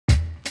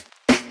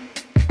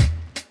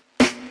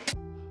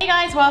Hey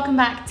guys, welcome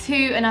back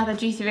to another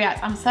Juicy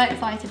React. I'm so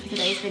excited for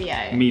today's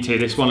video. Me too,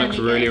 this one looks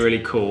really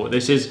cool.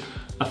 This is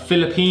a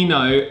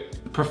Filipino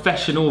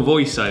professional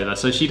voiceover.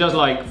 So she does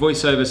like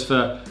voiceovers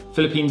for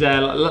Philippine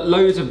Airlines,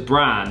 loads of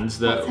brands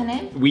that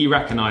we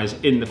recognise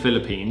in the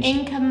Philippines.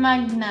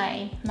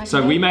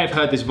 So we may have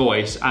heard this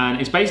voice,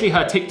 and it's basically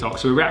her TikTok.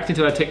 So we're reacting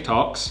to her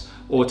TikToks,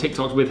 or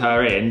TikToks with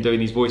her in,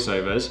 doing these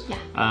voiceovers.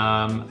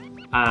 Yeah.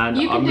 And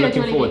I'm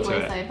looking forward to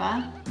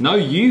it. No,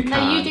 you can.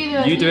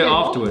 No, you do it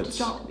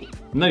afterwards.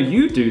 No,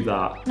 you do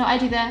that. No, I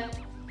do the,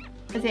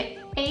 is it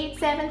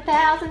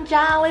 87,000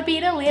 Jollibee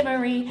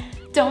delivery?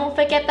 Don't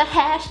forget the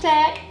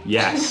hashtag.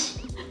 Yes.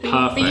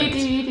 Perfect. But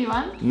you do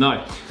one?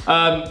 No.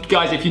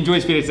 Guys, if you enjoyed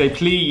this video today,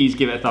 please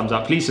give it a thumbs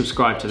up. Please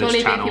subscribe to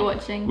this channel. If you're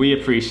watching. We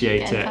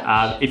appreciate it.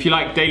 If you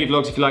like daily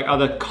vlogs, if you like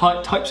other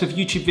types of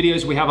YouTube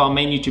videos, we have our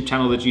main YouTube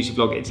channel, The Juicy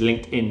Vlog. It's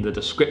linked in the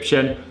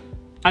description.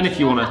 And if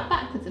you want to...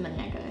 backwards a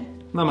minute ago.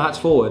 No, my hat's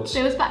forwards.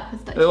 It was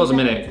backwards. It was a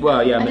minute.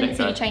 Well, yeah, a minute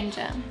ago. I didn't see you change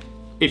it.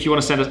 If you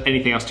want to send us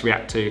anything else to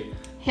react to,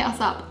 hit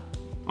us up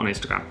on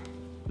Instagram.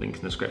 Link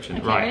in the description.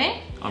 Okay, right.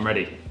 Ready? I'm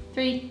ready.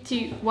 3,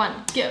 2,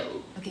 1,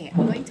 go. Okay,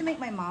 I'm going to make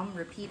my mom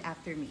repeat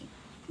after me.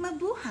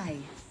 Mabuhay.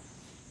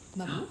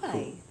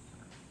 Mabuhay.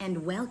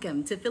 And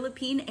welcome to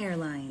Philippine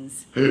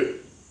Airlines.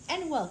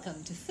 And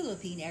welcome to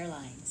Philippine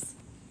Airlines.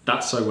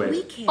 That's so weird.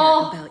 We care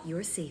about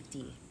your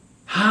safety.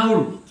 How?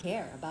 We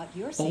care about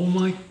your safety. Oh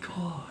my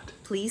God.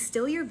 Please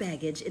stow your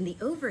baggage in the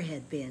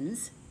overhead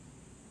bins.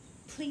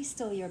 Please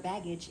stow your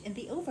baggage in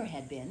the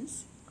overhead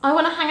bins. I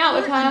want to hang out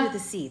with her. Under the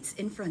seats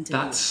in front of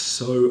you. That's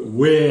so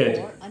weird.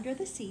 Or under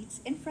the seats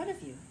in front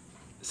of you.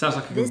 Sounds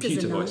like a computer voice.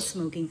 This is a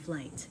non-smoking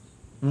flight.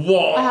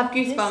 What? I have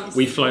goosebumps.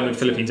 We've flown with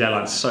Philippine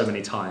Airlines so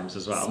many times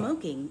as well.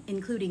 Smoking,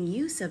 including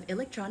use of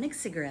electronic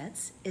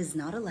cigarettes, is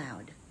not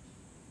allowed.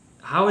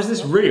 How is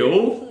this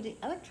real? Including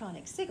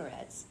electronic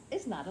cigarettes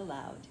is not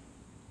allowed.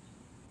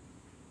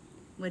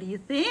 What do you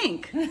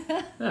think?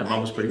 Yeah, Mum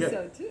was pretty good.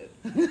 So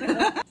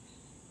too.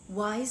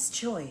 Wise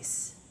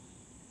choice.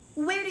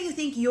 Where do you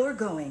think you're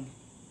going?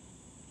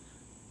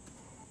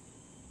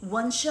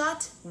 One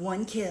shot,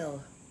 one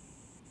kill.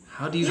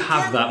 How do you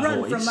have that run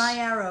voice? From my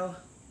arrow.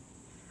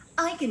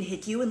 I can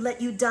hit you and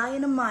let you die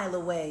in a mile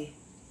away.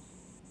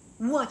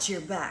 Watch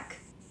your back.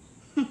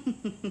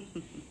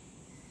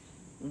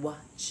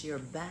 Watch your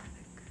back.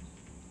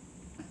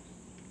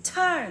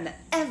 Turn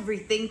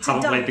everything to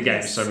darkness. Haven't played the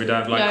game, so we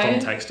don't have like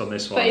context on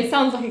this one. But it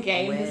sounds like a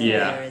game. Where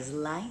there is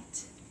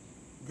light,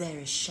 there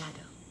is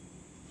shadow.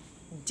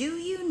 Do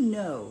you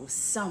know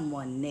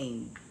someone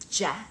named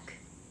Jack?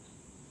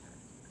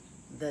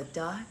 The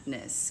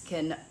darkness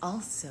can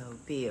also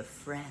be a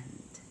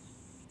friend.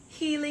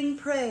 Healing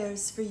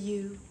prayers for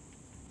you.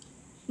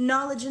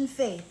 Knowledge and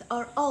faith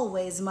are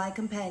always my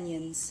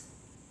companions.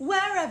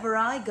 Wherever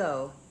I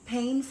go,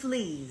 pain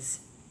flees.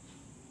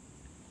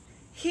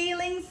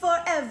 Healing for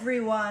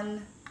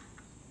everyone.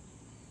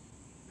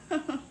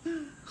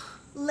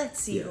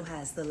 Let's see who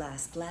has the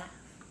last laugh.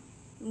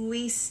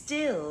 We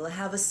still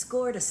have a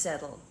score to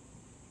settle.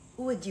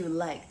 Would you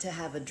like to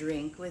have a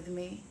drink with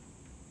me?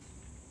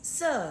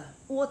 Sir,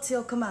 what's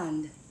your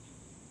command?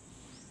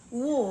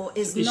 War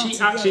is not she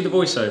actually the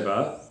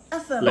voiceover?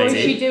 Or is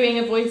she doing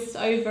a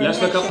voiceover?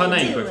 Let's look up her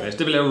name quickly. Let's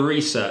do a little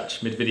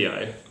research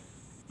mid-video.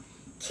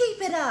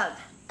 Keep it up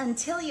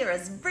until you're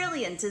as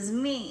brilliant as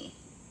me.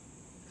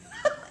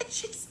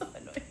 She's so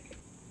annoying.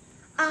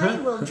 I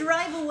will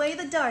drive away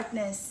the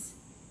darkness.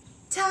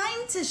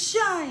 Time to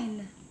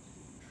shine.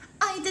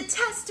 I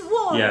detest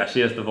war. Yeah,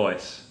 she has the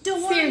voice.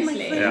 Don't worry, my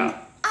friend.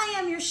 Yeah. I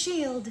am your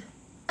shield.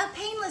 A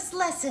painless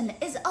lesson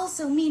is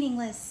also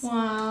meaningless.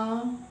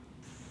 Wow.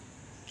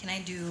 Can I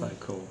do... So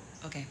cool.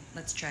 Okay,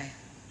 let's try.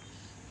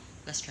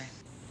 Let's try.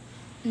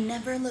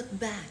 Never look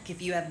back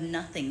if you have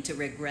nothing to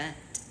regret.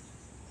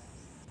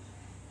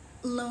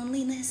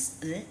 Loneliness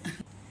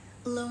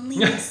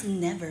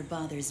never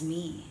bothers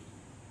me.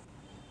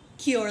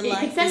 Your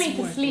life is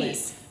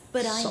worthless,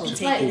 but I will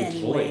take it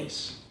anyway.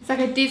 Voice. It's like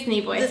a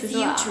Disney voice as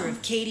well. The future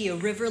of Cadia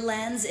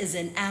Riverlands is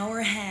in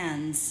our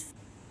hands.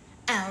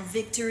 Our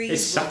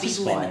victories will be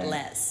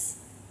limitless.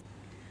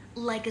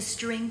 Like a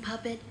string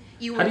puppet,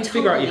 you are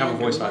totally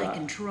under my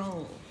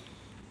control.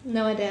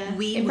 No idea.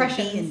 We will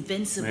be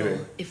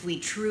invincible if we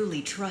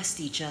truly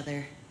trust each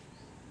other.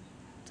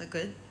 Is that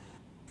good?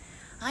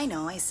 I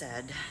know I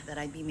said that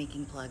I'd be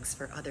making plugs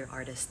for other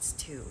artists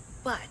too,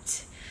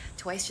 but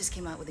Twice just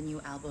came out with a new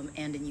album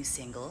and a new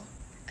single.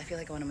 I feel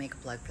like I want to make a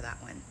plug for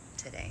that one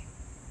today.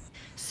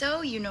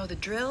 So you know the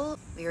drill.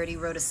 We already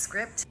wrote a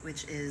script,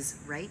 which is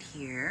right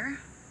here.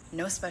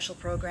 No special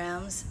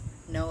programs,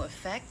 no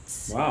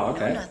effects, wow,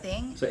 okay. no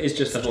nothing. So it's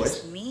just a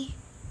voice? Just me,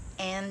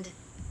 and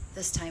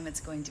this time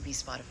it's going to be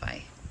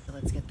Spotify. So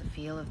let's get the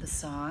feel of the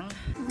song.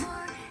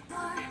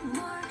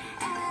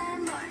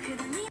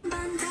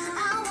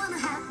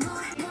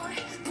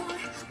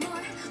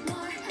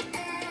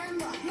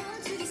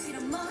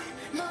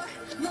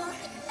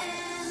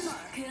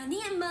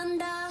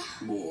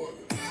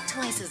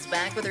 Twice is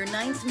back with her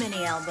 9th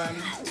mini album.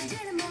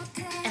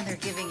 And they're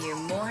giving you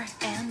more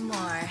and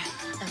more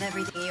of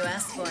everything you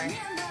asked for.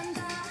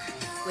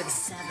 with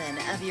 7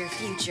 of your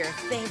future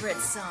favorite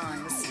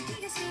songs.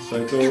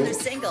 So cool. And they're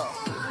single.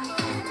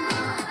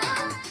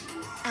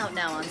 Out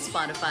now on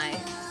Spotify.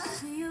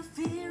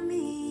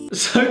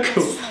 So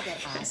cool. I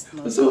get asked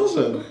most That's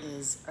awesome. often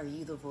is, are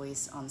you the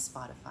voice on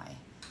Spotify?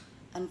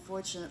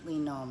 Unfortunately,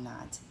 no, I'm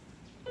not.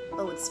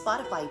 But with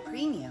Spotify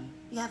Premium,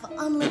 you have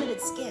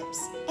unlimited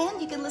skips,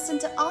 and you can listen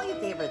to all your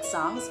favorite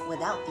songs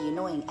without the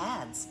annoying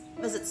ads.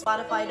 Visit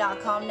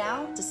Spotify.com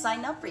now to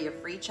sign up for your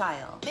free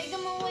trial.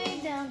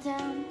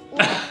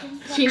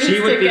 She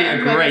would be get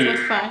a great.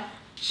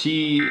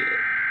 She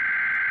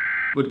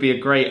would be a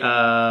great.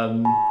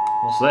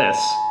 What's this?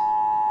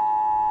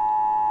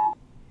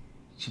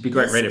 She'd be a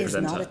great radio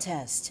presenter. This is not a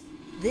test.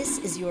 This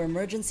is your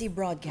emergency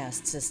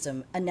broadcast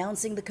system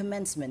announcing the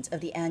commencement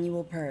of the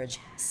annual purge,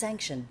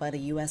 sanctioned by the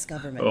U.S.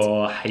 government.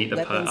 Oh, I hate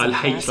the purge. I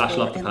hate /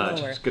 love the purge.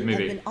 It's a good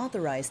movie. Have been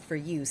authorized for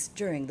use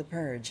during the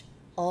purge.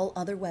 All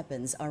other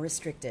weapons are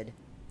restricted.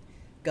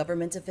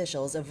 Government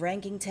officials of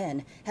ranking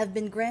 10 have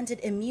been granted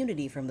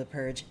immunity from the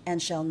purge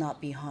and shall not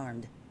be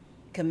harmed.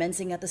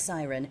 Commencing at the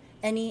siren,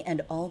 any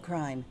and all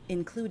crime,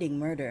 including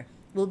murder,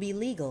 will be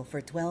legal for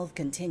 12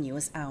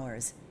 continuous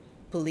hours.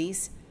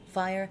 Police,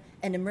 fire,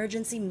 and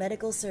emergency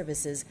medical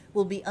services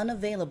will be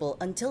unavailable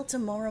until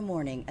tomorrow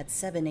morning at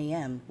 7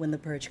 a.m. when the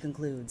purge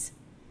concludes.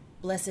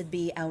 Blessed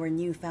be our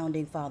new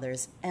founding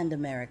fathers and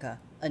America,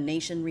 a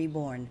nation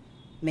reborn.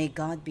 May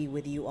God be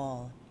with you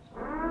all.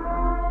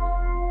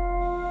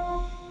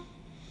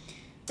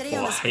 Today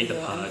on this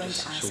video, I'm going to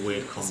ask you,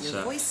 is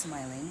your voice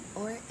smiling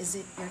or is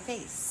it your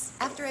face?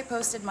 After I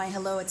posted my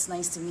Hello, It's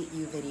Nice to Meet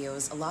You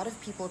videos, a lot of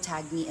people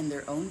tagged me in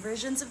their own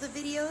versions of the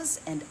videos,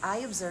 and I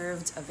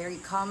observed a very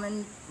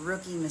common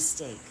rookie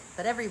mistake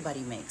that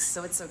everybody makes,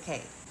 so it's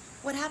okay.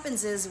 What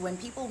happens is when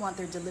people want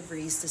their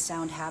deliveries to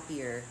sound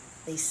happier,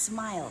 they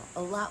smile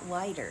a lot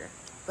wider,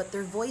 but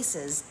their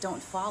voices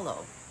don't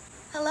follow.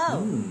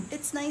 Hello,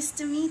 it's nice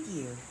to meet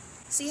you.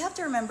 So you have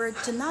to remember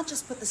to not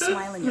just put the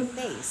smile in your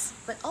face,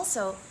 but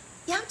also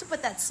you have to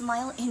put that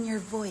smile in your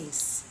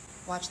voice.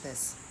 Watch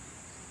this.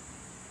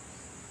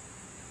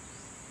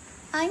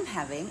 I'm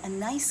having a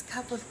nice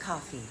cup of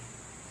coffee.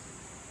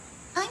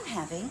 I'm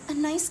having a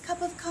nice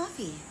cup of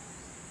coffee.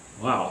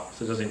 Wow,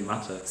 so it doesn't even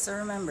matter. So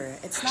remember,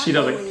 it's not She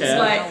doesn't always care.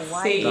 about how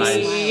wide you smile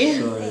in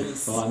your That is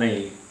face, so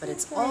funny. but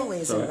it's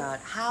always about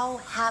how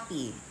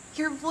happy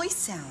your voice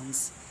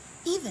sounds,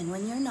 even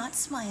when you're not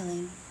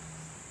smiling.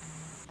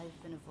 I've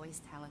been a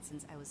voice talent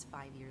since I was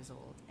 5 years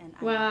old, and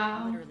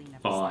I literally never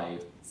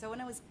stopped. So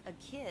when I was a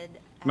kid,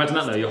 Imagine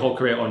that though, your whole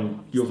career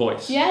on your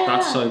voice. Yeah.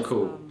 That's so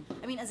cool.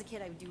 I mean, as a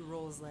kid, I would do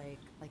roles like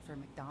for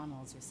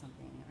McDonald's or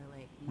something, or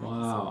like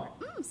Wow.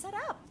 set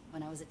up.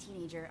 When I was a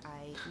teenager,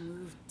 I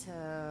moved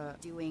to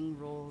doing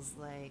roles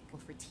like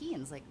for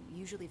teens, like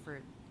usually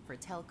for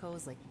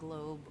telcos like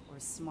Globe or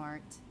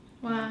Smart.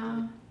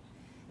 Wow.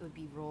 It would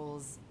be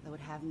roles that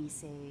would have me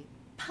say,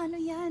 "Paano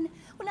yan?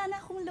 Wala na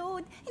akong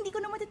load. Hindi ko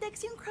na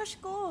matetext yung crush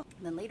ko."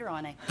 And then later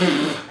on,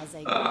 as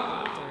I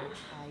got older,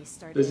 I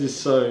started This is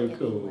so getting,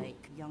 cool.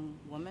 like young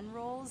woman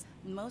roles,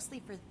 mostly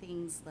for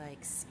things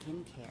like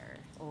skincare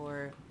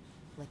or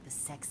like the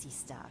sexy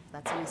stuff.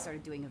 That's when I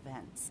started doing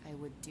events. I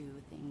would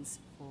do things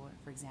for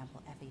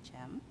example,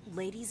 FHM.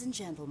 Ladies and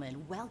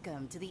gentlemen,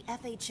 welcome to the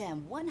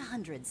FHM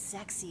 100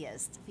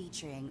 Sexiest,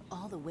 featuring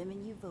all the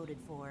women you voted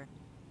for.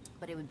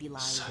 But it would be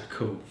live. So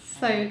cool.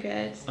 So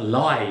good.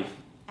 Alive.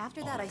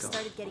 After that, I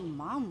started getting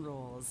mom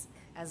roles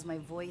as my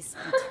voice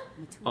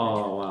matured.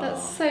 Oh wow.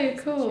 That's so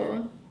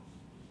cool.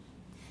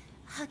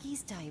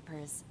 Huggies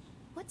diapers.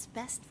 What's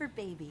best for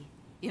baby?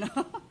 You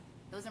know?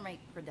 Those are my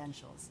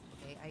credentials,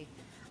 okay?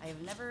 I have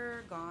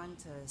never gone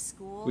to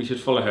school. We should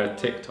follow her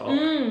TikTok.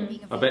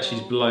 I bet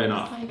she's blown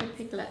up. Like a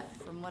piglet.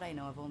 From what I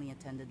know, I've only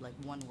attended like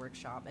one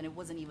workshop, and it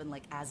wasn't even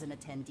like as an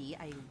attendee.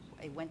 I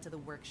went to the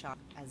workshop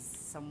as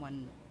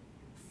someone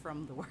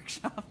from the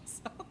workshop.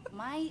 So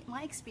my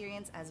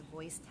experience as a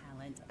voice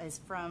talent is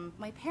from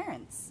my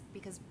parents,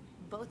 because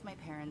both my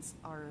parents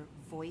are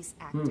voice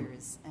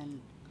actors,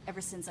 and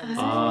ever since I was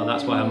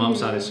that's why her mum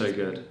sounded so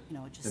good you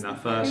know, just in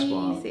that first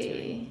one.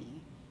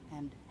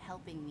 and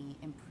helping me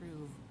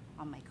improve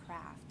on my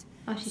craft.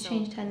 Oh, she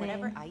changed her name.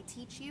 Whatever I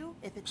teach you,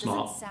 if it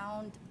Smart. doesn't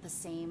sound the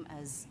same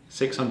as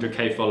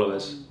 600k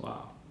followers.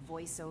 Wow.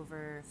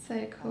 voiceover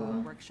So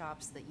cool.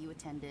 workshops that you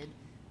attended,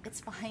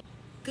 it's fine.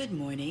 Good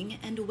morning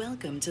and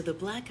welcome to the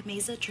Black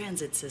Mesa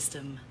Transit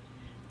System.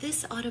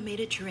 This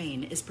automated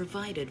train is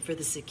provided for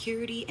the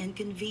security and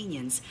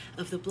convenience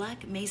of the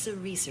Black Mesa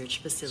Research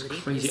Facility.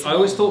 Crazy. I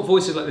always thought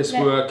voices like this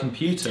were a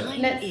computer.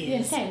 Let's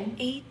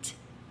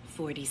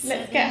 8:47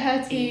 Let's get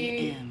her to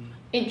a.m.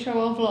 intro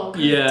our vlog.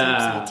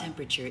 Yeah. The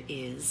temperature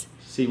is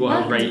See what her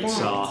Welcome rates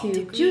back are.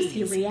 to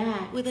Juicy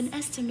React. with an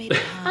estimated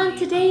high On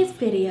today's of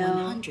video,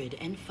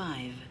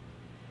 105.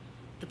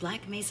 The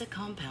Black Mesa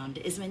compound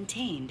is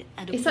maintained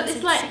at a it's like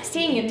this like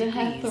thing in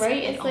her throat.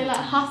 It's so like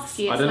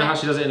husky. I don't know how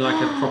she does it in like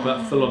a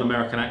proper full-on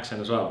American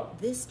accent as well.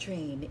 This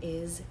train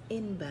is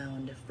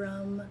inbound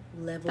from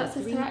level That's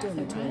just 3 her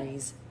accent,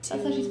 dormitories to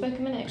That's how she spoke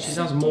a minute ago. She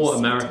sounds more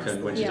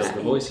American when she does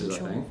the voices, I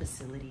control think.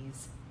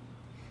 facilities.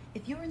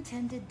 If your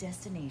intended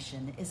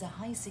destination is a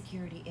high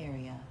security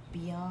area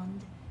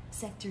beyond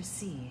Sector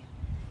C,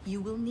 you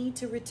will need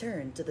to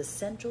return to the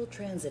Central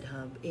Transit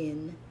Hub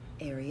in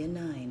Area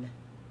 9.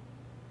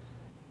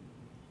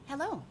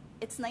 Hello,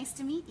 it's nice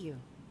to meet you.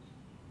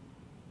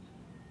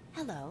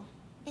 Hello,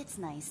 it's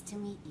nice to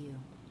meet you.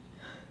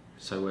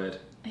 So weird.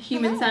 A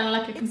human sounding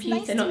like a computer,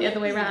 nice not the meet other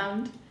way you.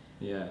 around.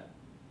 Yeah,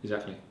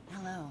 exactly.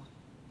 Hello,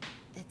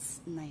 it's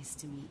nice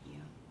to meet you.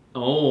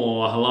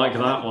 Oh, I like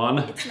that one.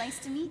 It's nice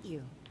to meet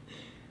you.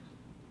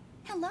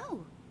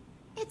 Hello,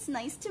 it's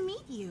nice to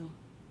meet you.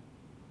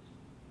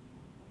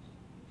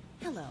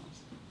 Hello,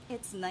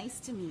 it's nice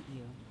to meet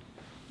you.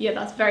 Yeah,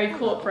 that's very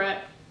corporate.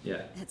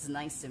 Yeah. It's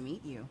nice to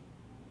meet you.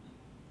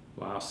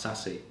 Wow,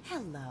 sassy.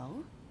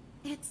 Hello,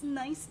 it's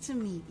nice to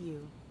meet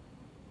you.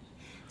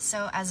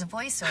 So as a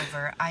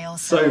voiceover, I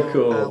also So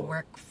cool.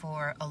 work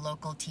for a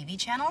local TV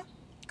channel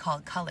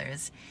called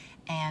Colors,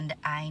 and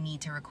I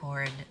need to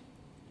record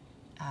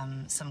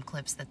some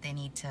clips that they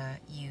need to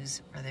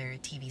use for their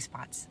TV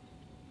spots.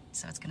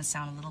 So it's going to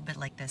sound a little bit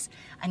like this.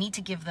 I need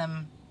to give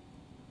them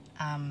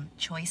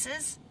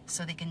choices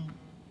so they can,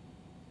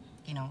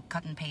 you know,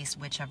 cut and paste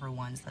whichever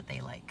ones that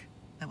they like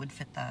that would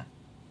fit the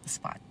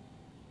spot.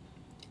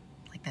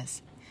 Like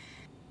this.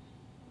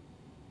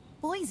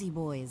 Boise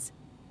boys,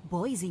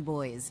 Boise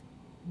boys,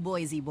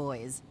 Boise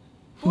boys,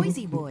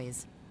 Boise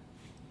boys,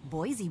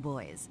 Boise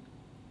boys.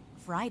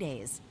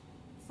 Fridays,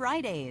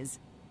 Fridays,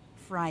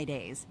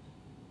 Fridays,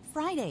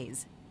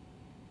 Fridays.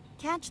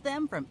 Catch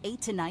them from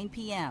 8 to 9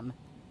 p.m.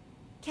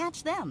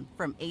 Catch them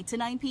from 8 to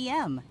 9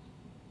 p.m.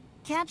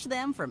 Catch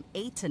them from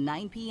 8 to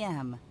 9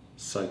 p.m.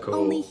 So cool.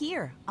 Only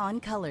here on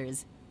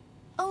Colors.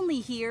 Only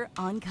here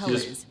on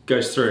Colors. Just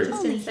goes through.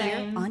 Only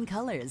insane. here on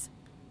Colors.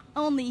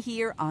 Only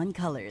here on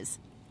Colors.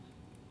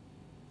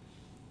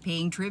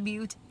 Paying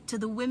tribute to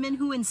the women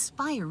who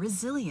inspire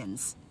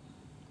resilience.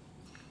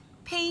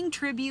 Paying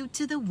tribute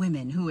to the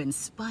women who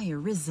inspire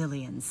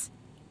resilience.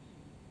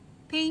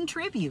 Paying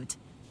tribute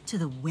to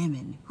the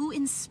women who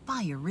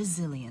inspire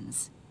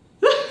resilience.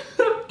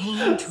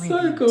 Paying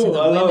tribute cool. to the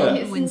I love women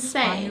it. who It's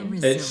inspire insane.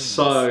 resilience. It's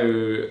so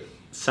Paying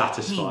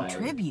satisfying.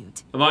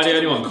 tribute. Am I the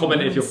only one?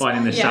 Comment if you're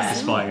finding this Yeah,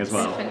 satisfying as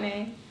well.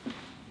 Definitely.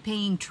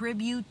 Paying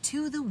tribute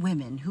to the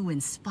women who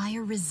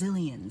inspire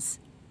resilience.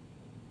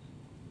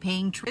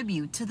 Paying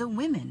tribute to the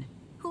women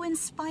who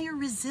inspire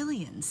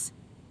resilience.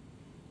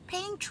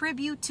 Paying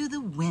tribute to the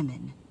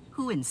women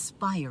who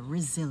inspire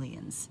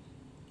resilience.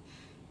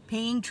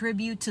 Paying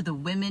tribute to the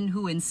women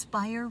who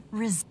inspire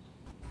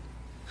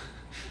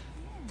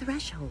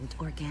Threshold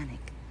Organic.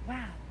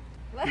 Wow.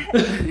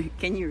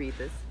 Can you read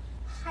this?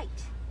 Height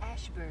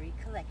Ashbury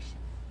Collection.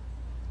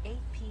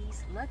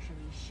 8-piece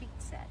luxury sheet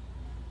set.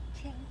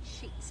 King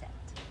sheet set.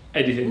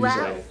 Anything you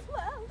say.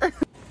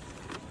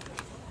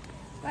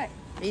 What?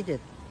 Read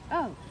it.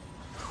 Oh,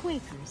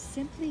 Quaker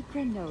Simply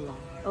Granola.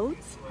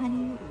 Oats,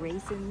 honey,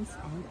 raisins,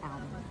 and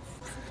almonds.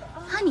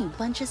 Honey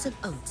bunches of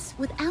oats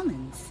with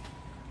almonds.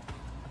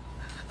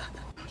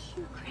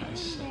 Cashew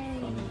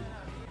cranberry.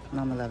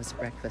 Mama loves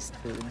breakfast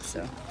food, so.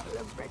 I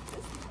love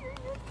breakfast.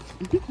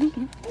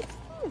 What's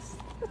this?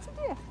 What's it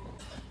there?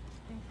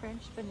 And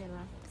French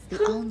vanilla.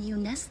 The all-new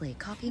Nestle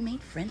Coffee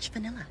Mate French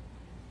Vanilla.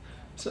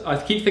 So I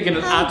keep thinking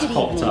an ad's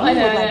popped up. I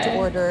know. Would like to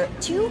order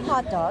 2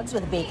 hot dogs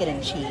with bacon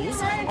and cheese,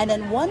 and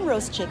then 1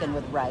 roast chicken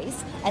with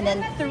rice, and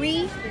then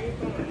 3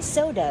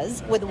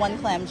 sodas with 1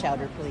 clam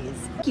chowder, please.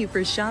 Thank you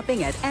for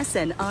shopping at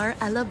SNR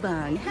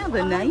Alabang. Have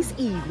a nice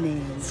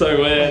evening. So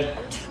weird.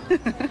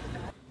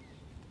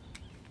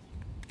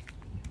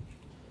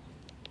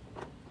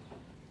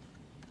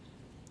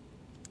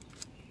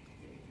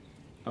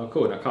 Oh,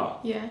 cool, in a car.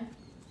 Yeah.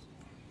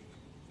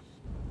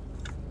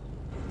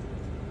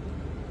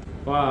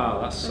 Wow,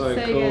 that's so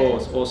That's so cool.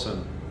 good. It's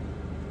awesome.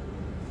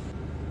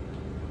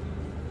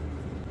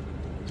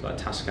 It's like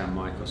a Tascam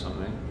mic or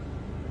something.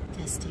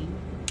 Testing.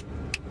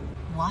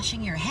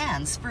 Washing your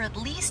hands for at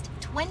least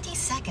 20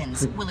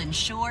 seconds will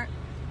ensure...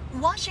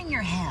 Washing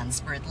your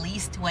hands for at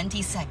least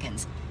 20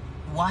 seconds.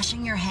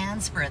 Washing your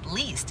hands for at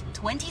least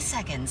 20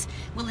 seconds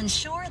will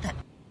ensure that...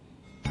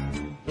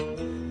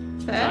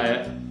 Is that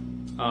it?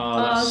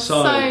 Oh, that's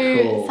so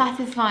cool.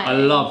 satisfying. I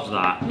love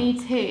that. Me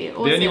too. The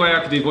only Awesome. way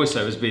I could do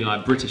voiceover is being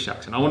like British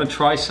accent. I want to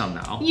try some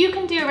now. You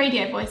can do a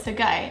radio voice, so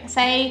go.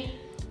 Say,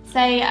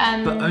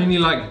 But only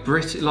like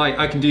like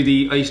I can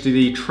do I used to do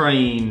the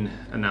train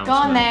announcements. go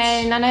on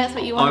then, I know that's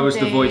what you want to do. I was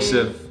the voice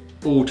of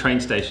all train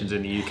stations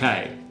in the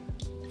UK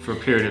for a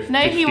period of 15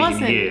 No, he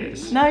wasn't.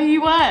 years. No,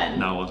 you weren't.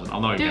 No, I wasn't.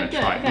 I'm not even Do going it, to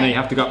do try it, it. go. No, you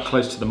have to go up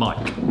close to the mic.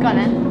 Go on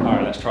then. All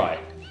right, let's try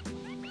it.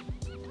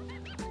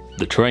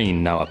 The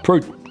train now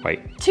Wait.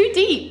 Too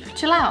deep.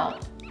 Chill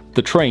out.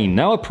 The train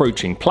now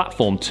approaching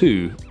platform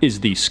 2 is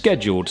the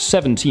scheduled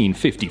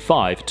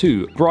 17:55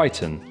 to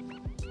Brighton.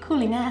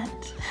 Calling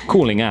at.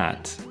 Calling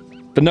at.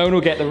 But no one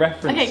will get the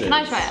reference. Okay, can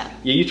I try it?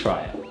 Yeah, you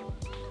try it.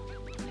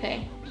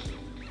 Okay.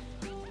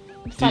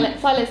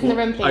 Silence in the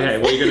room, please. Okay,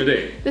 what are you going to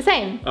do? The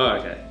same. Oh,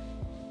 okay.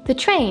 The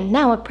train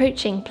now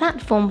approaching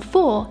platform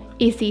 4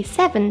 is the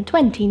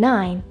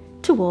 7:29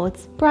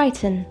 towards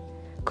Brighton.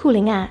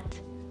 Calling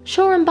at.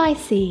 Shore and by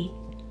sea,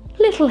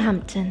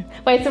 Littlehampton.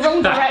 Wait, it's the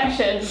wrong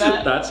direction,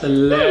 but... That's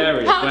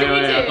hilarious. How do we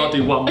do? I've got to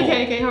do one more.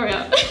 Okay, hurry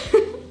up.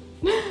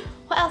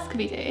 What else could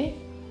we do?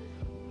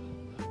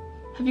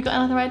 Have you got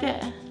another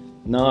idea?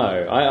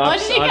 No,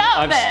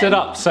 I've stood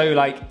up so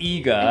like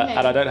eager,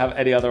 and I don't have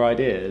any other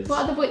ideas.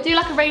 What other, do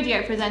like a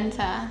radio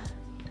presenter.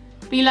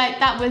 Be like,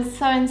 that was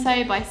so and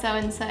so by so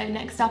and so.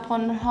 Next up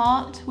on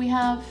Heart, we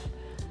have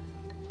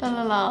la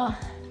la la.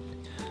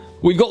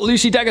 We've got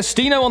Lucy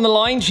D'Agostino on the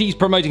line. She's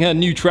promoting her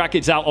new track.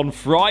 It's out on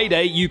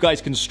Friday. You guys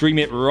can stream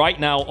it right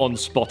now on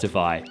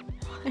Spotify.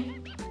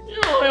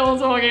 You're all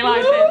talking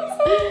like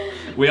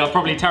this. We are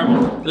probably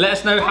terrible. Let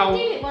us know how. I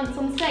did it once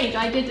on stage.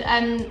 I did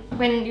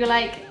when you're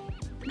like,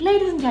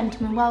 ladies and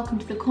gentlemen, welcome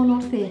to the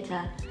Connaught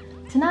Theatre.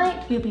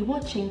 Tonight we'll be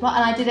watching, and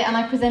I did it and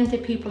I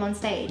presented people on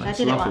stage. That's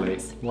I did lovely. it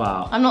once.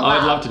 Wow. I'm not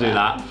I'd love to do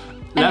that.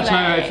 Let us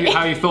know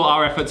how you thought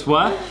our efforts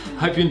were.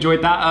 Hope you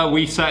enjoyed that.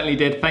 We certainly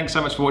did. Thanks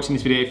so much for watching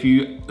this video. If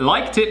you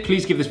liked it,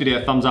 please give this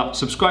video a thumbs up.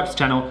 Subscribe to the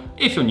channel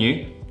if you're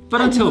new.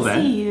 But until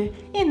then, see you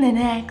in the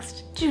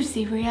next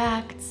Juicy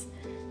Reacts.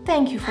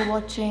 Thank you for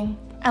watching,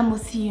 and we'll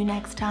see you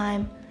next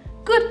time.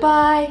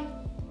 Goodbye.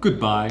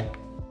 Goodbye.